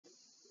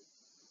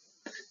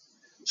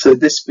So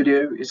this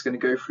video is going to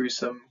go through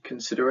some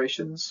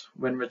considerations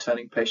when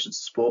returning patients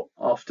to sport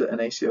after an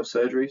ACL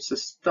surgery. So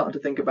starting to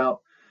think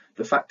about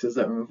the factors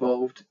that are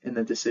involved in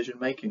the decision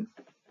making.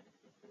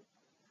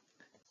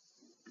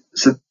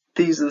 So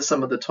these are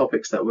some of the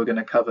topics that we're going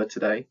to cover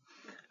today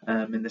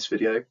in this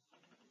video.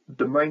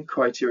 The main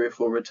criteria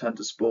for return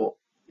to sport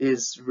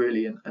is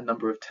really a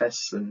number of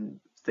tests and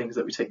things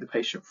that we take the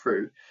patient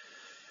through.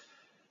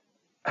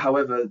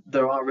 However,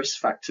 there are risk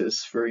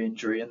factors for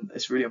injury, and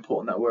it's really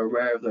important that we're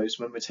aware of those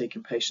when we're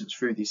taking patients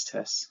through these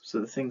tests.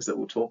 So the things that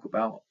we'll talk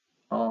about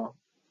are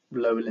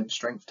lower limb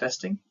strength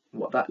testing,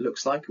 what that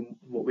looks like and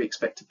what we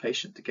expect a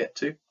patient to get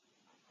to.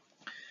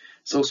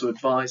 It's also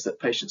advised that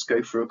patients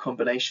go through a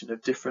combination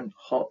of different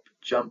hop,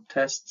 jump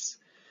tests.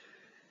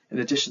 In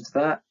addition to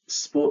that,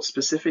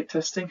 sport-specific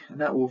testing,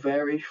 and that will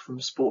vary from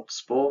sport to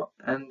sport,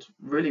 and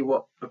really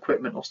what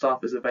equipment or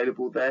staff is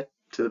available there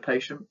to the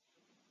patient.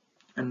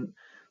 And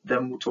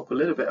then we'll talk a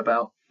little bit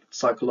about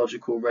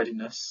psychological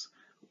readiness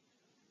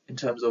in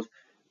terms of,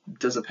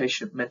 does a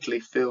patient mentally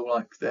feel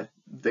like they're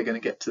going to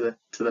get to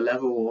the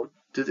level, or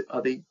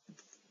are they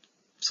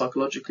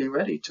psychologically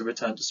ready to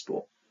return to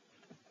sport?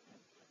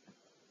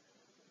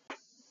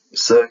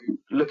 So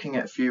looking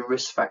at a few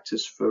risk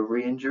factors for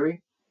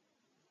re-injury.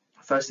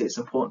 Firstly, it's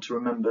important to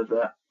remember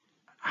that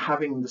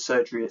having the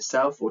surgery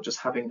itself or just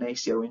having an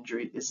ACL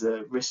injury is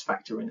a risk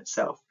factor in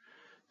itself,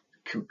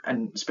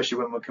 and especially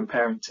when we're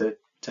comparing to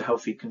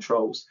healthy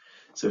controls,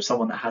 so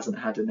someone that hasn't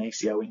had an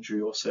ACL injury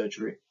or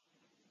surgery.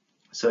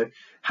 So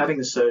having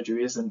the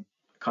surgery isn't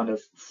kind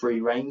of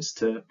free reins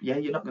to, yeah,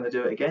 you're not going to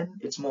do it again.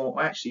 It's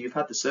more, actually, you've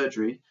had the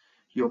surgery,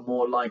 you're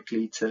more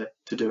likely to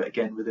do it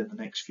again within the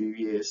next few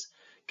years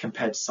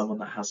compared to someone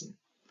that hasn't.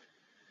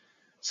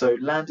 So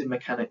landing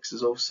mechanics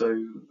is also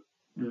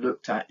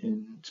looked at,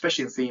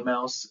 especially in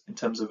females, in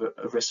terms of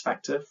a risk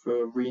factor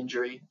for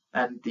re-injury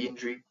and the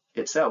injury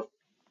itself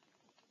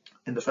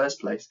in the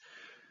first place.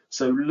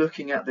 So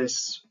looking at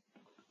this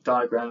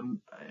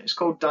diagram, it's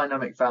called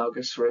dynamic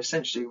valgus, where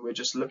essentially we're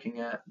just looking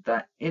at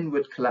that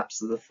inward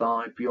collapse of the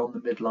thigh beyond the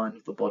midline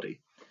of the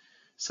body.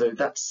 So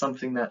that's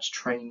something that's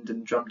trained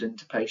and drummed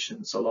into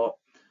patients a lot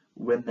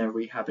when they're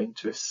rehabbing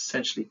to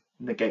essentially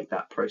negate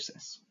that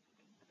process.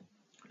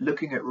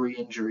 Looking at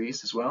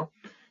re-injuries as well,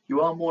 you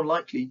are more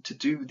likely to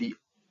do the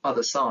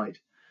other side,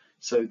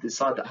 so the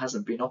side that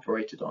hasn't been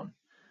operated on.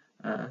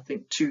 I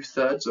think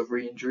 2/3 of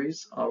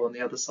re-injuries are on the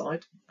other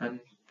side,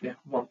 and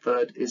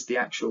 1/3 is the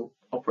actual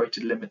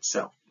operated limb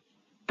itself.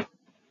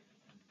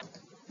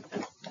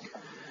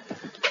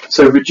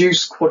 So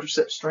reduced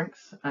quadriceps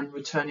strength and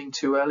returning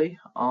too early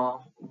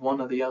are one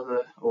of the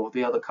other, or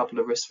the other couple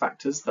of risk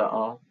factors that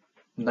are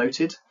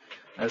noted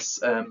as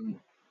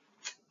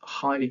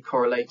highly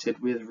correlated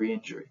with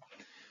re-injury.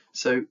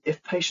 So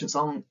if patients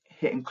aren't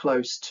hitting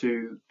close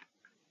to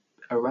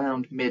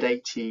around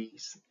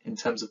mid-80s in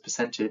terms of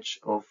percentage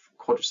of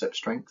quadriceps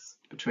strength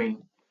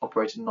between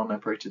operated and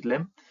non-operated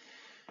limb,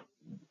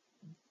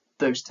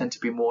 those tend to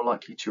be more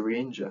likely to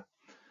re-injure,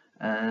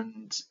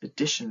 and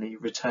additionally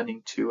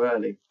returning too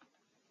early.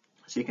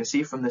 So you can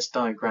see from this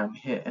diagram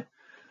here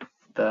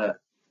that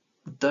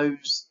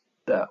those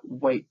that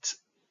wait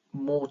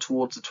more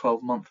towards the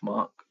 12-month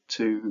mark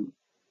to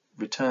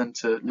return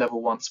to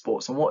level 1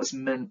 sports, and what is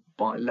meant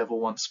by level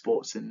 1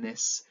 sports in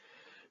this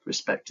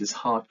respect is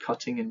hard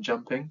cutting and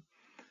jumping,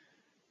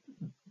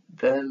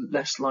 they're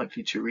less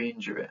likely to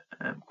re-injure it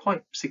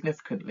quite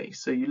significantly.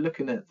 So you're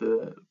looking at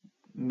the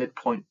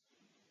midpoint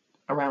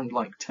around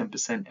like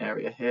 10%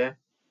 area here,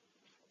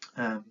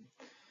 and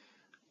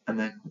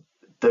then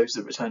those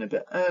that return a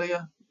bit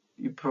earlier,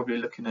 you're probably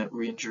looking at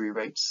re-injury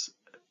rates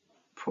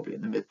probably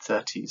in the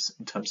mid-30s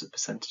in terms of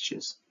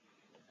percentages.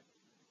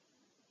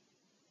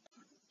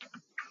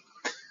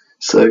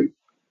 So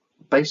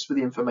based with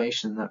the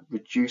information that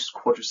reduced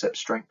quadriceps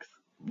strength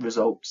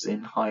results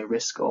in high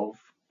risk of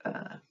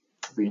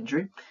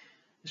re-injury,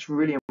 it's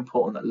really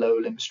important that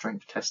lower limb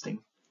strength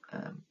testing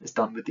is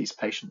done with these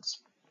patients.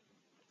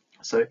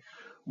 So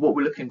what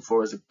we're looking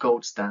for as a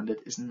gold standard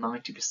is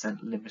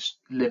 90%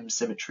 limb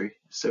symmetry.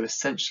 So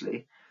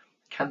essentially,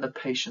 can the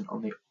patient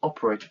on the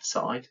operated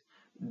side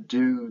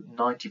do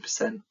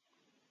 90%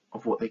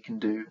 of what they can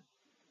do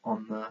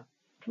on the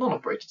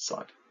non-operated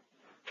side?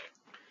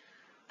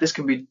 This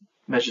can be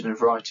measured in a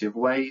variety of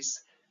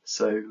ways,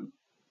 so in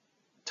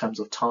terms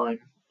of time,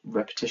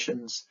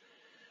 repetitions,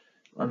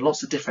 and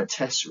lots of different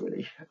tests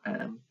really.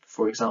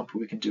 For example,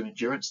 we can do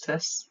endurance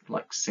tests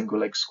like single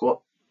leg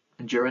squat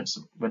endurance,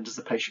 when does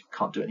the patient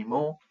can't do any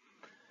more.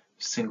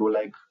 Single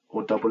leg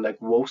or double leg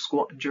wall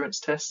squat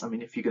endurance tests. I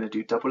mean, if you're going to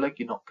do double leg,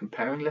 you're not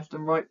comparing left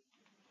and right,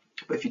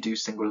 but if you do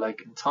single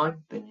leg in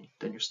time, then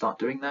you'll start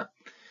doing that.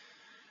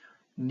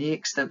 Knee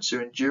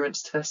extensor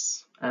endurance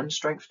tests and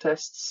strength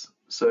tests.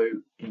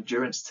 So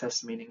endurance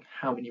tests meaning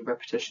how many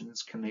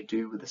repetitions can they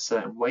do with a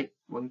certain weight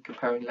when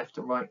comparing left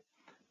and right.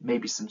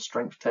 Maybe some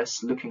strength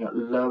tests looking at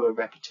lower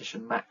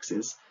repetition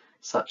maxes,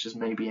 such as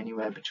maybe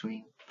anywhere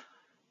between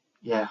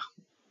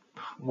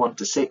 1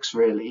 to 6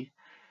 really,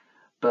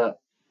 but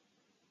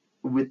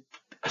with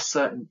a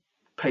certain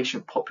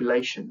patient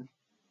population,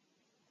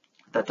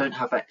 that don't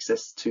have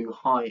access to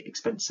high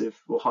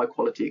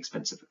quality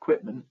expensive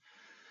equipment,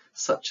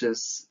 such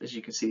as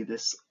you can see,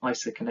 this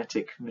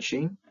isokinetic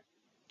machine,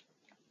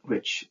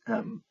 which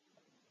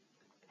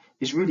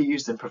is really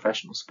used in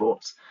professional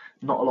sports.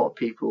 Not a lot of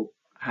people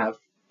have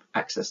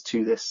access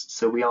to this,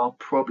 so we are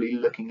probably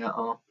looking at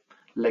our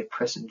leg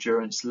press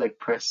endurance, leg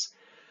press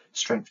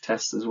strength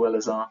tests, as well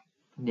as our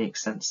knee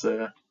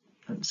extensor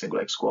and single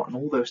leg squat, and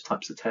all those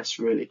types of tests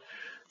really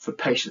for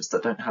patients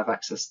that don't have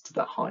access to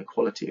that high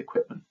quality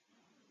equipment.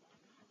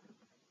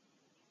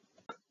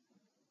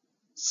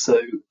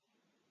 So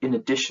in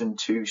addition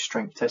to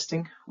strength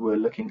testing, we're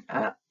looking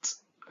at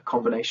a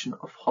combination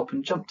of hop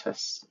and jump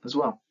tests as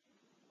well.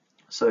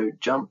 So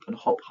jump and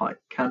hop height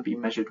can be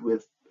measured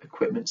with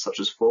equipment such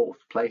as fourth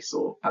place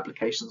or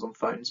applications on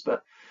phones,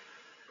 but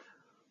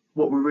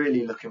what we're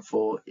really looking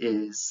for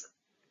is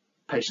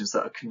patients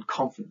that can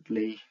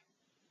confidently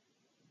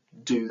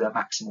do their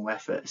maximal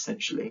effort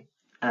essentially,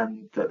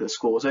 and that the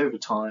scores over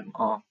time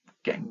are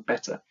getting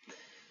better.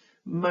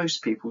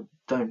 Most people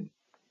don't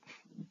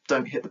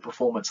hit the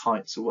performance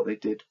heights of what they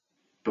did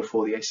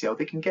before the ACL.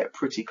 They can get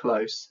pretty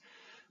close,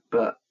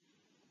 but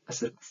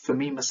for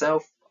me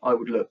myself, I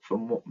would look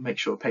for make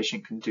sure a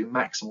patient can do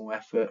maximal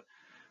effort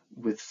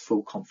with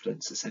full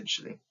confidence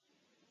essentially.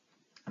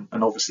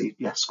 And obviously,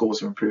 yeah,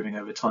 scores are improving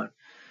over time.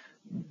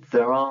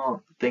 There are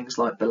things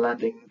like the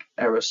landing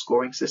error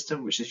scoring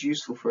system, which is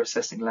useful for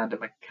assessing landing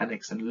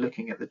mechanics and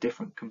looking at the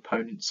different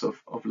components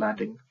of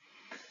landing.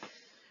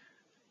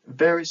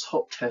 Various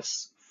hop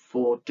tests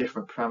for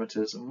different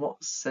parameters, and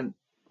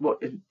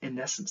what in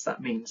essence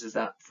that means is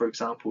that, for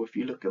example, if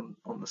you look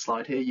on the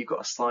slide here, you've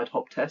got a slide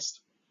hop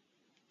test,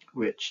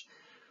 which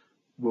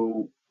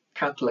will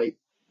calculate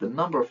the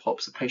number of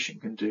hops a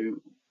patient can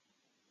do,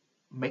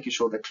 making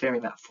sure they're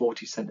clearing that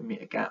 40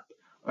 centimeter gap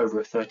over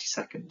a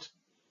 30-second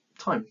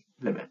time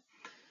limit.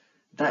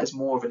 That is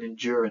more of an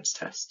endurance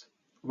test,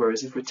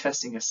 whereas if we're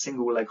testing a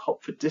single leg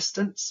hop for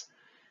distance,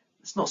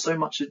 it's not so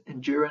much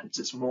endurance,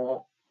 it's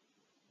more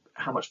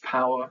how much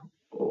power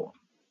or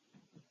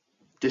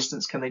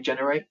distance can they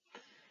generate,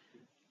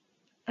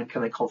 and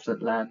can they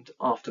confidently land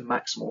after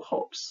maximal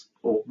hops,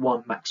 or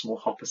one maximal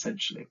hop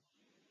essentially.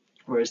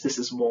 Whereas this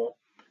is more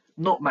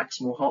not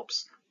maximal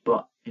hops,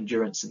 but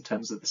endurance in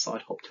terms of the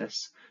side hop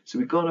tests. So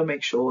we've got to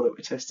make sure that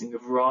we're testing a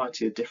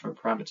variety of different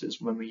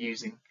parameters when we're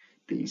using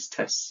these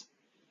tests.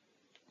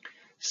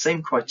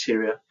 Same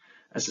criteria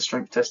as the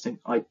strength testing,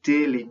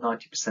 ideally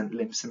 90%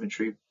 limb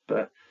symmetry,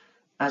 but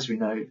as we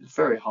know,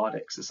 very hard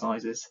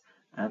exercises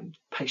and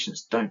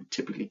patients don't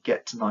typically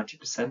get to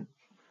 90%.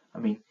 I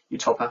mean, your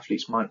top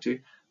athletes might do,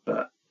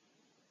 but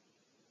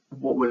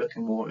what we're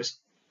looking more is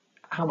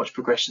how much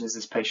progression is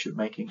this patient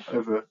making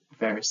over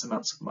various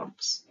amounts of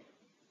months.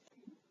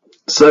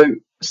 So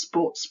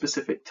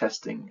sport-specific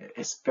testing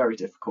is very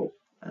difficult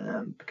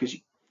because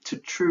to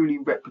truly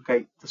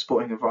replicate the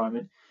sporting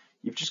environment,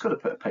 you've just got to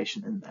put a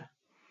patient in there.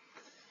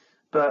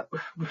 But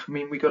I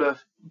mean, we've got to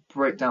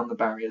break down the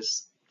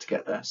barriers to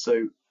get there.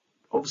 So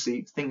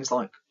obviously things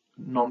like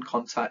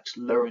non-contact,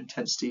 lower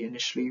intensity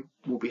initially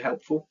will be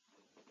helpful.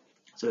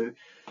 So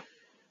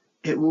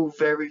it will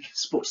vary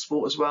sport to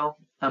sport as well,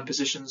 and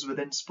positions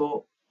within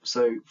sport.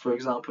 So for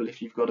example,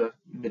 if you've got a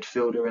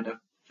midfielder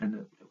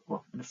in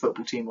a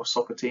football team or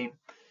soccer team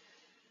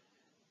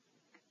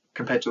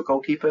compared to a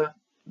goalkeeper,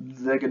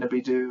 they're going to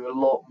be doing a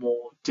lot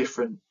more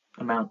different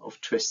amount of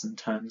twists and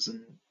turns,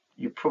 and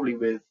you're probably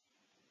with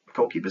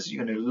goalkeepers,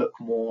 you're going to look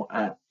more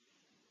at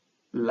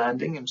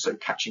landing, and so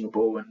catching a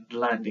ball and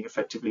landing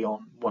effectively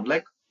on one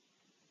leg.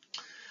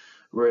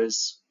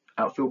 Whereas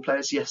outfield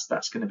players, yes,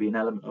 that's going to be an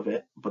element of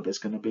it, but there's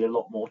going to be a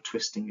lot more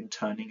twisting and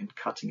turning and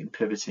cutting and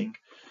pivoting.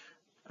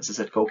 As I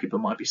said, goalkeeper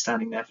might be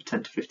standing there for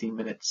 10 to 15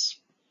 minutes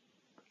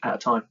at a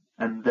time,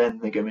 and then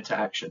they go into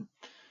action.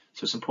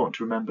 So it's important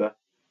to remember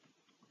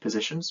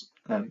positions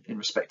in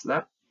respect to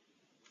that.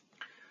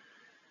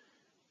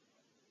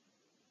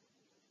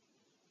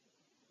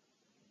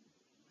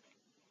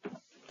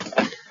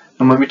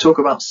 And when we talk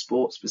about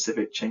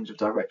sport-specific change of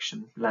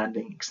direction,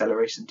 landing,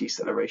 acceleration,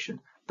 deceleration,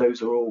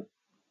 those are all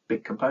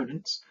big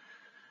components,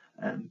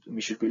 and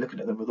we should be looking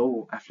at them with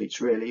all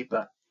athletes really,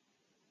 but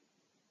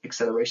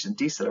acceleration and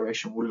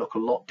deceleration will look a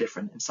lot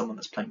different in someone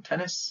that's playing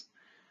tennis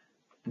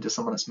and to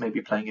someone that's maybe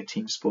playing a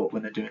team sport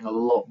when they're doing a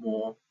lot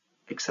more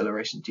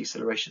acceleration,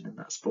 deceleration in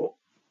that sport.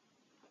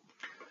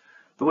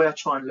 The way I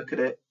try and look at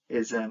it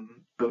is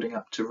building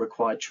up to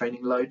required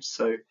training loads.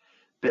 So a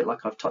bit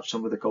like I've touched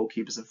on with the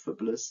goalkeepers and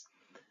footballers,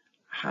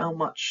 how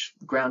much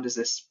ground is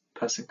this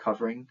person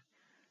covering?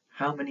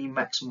 How many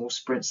maximal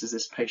sprints does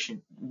this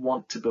patient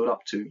want to build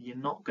up to? You're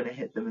not going to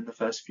hit them in the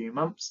first few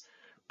months,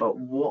 but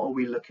what are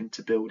we looking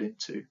to build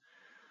into?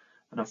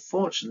 And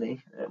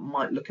unfortunately, it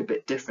might look a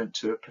bit different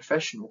to a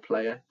professional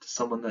player to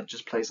someone that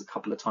just plays a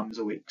couple of times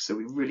a week. So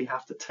we really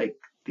have to take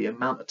the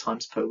amount of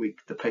times per week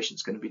the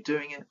patient's going to be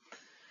doing it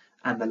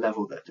and the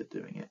level that they're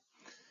doing it.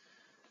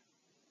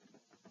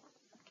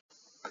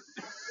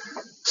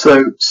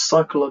 So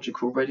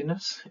psychological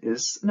readiness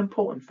is an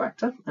important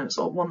factor, and it's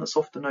one that's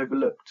often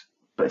overlooked.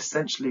 but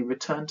essentially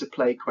return to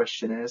play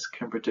questionnaires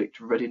can predict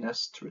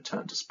readiness to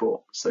return to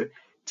sport. So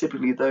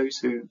typically those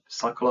who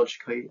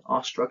psychologically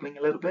are struggling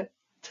a little bit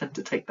tend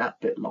to take that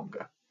bit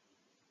longer.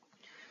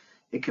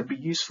 It can be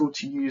useful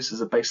to use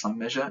as a baseline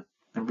measure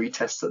and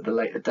retest at the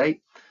later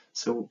date.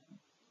 So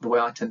the way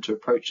I tend to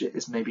approach it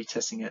is maybe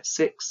testing at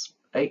 6,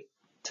 8,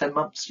 10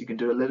 months. You can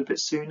do a little bit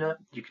sooner.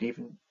 You can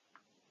even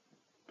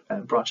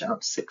branch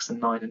out to 6 and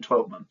 9 and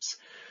 12 months.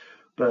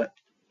 But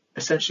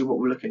essentially what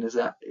we're looking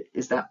at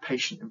is that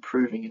patient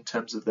improving in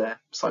terms of their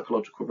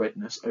psychological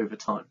readiness over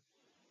time.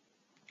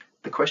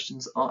 The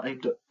questions are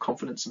aimed at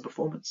confidence and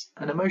performance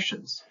and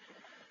emotions.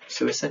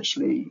 So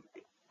essentially,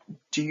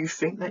 do you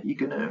think that you're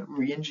going to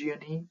re-injure your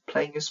knee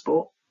playing your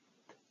sport?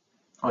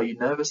 Are you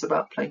nervous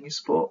about playing your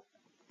sport?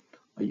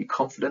 Are you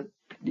confident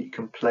that you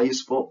can play your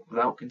sport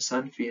without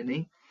concern for your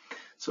knee?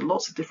 So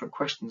lots of different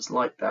questions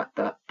like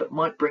that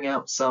might bring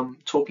out some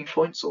talking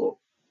points or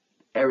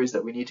areas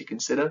that we need to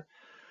consider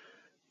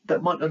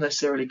that might not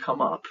necessarily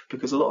come up,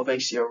 because a lot of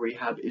ACL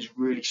rehab is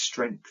really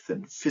strength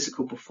and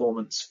physical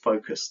performance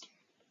focused.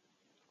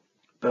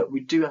 But we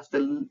do have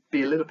to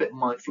be a little bit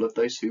mindful of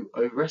those who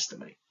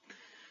overestimate.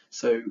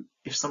 So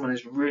if someone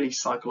is really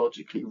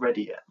psychologically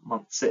ready at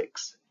month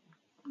 6,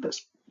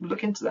 let's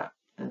look into that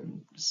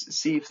and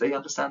see if they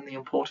understand the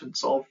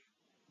importance of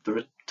the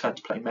return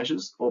to play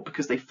measures, or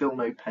because they feel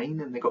no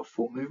pain and they've got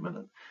full movement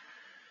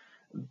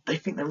and they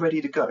think they're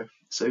ready to go.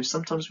 So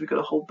sometimes we've got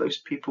to hold those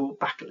people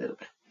back a little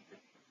bit.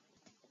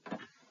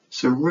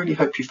 So really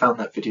hope you found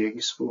that video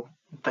useful.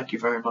 Thank you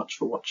very much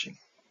for watching.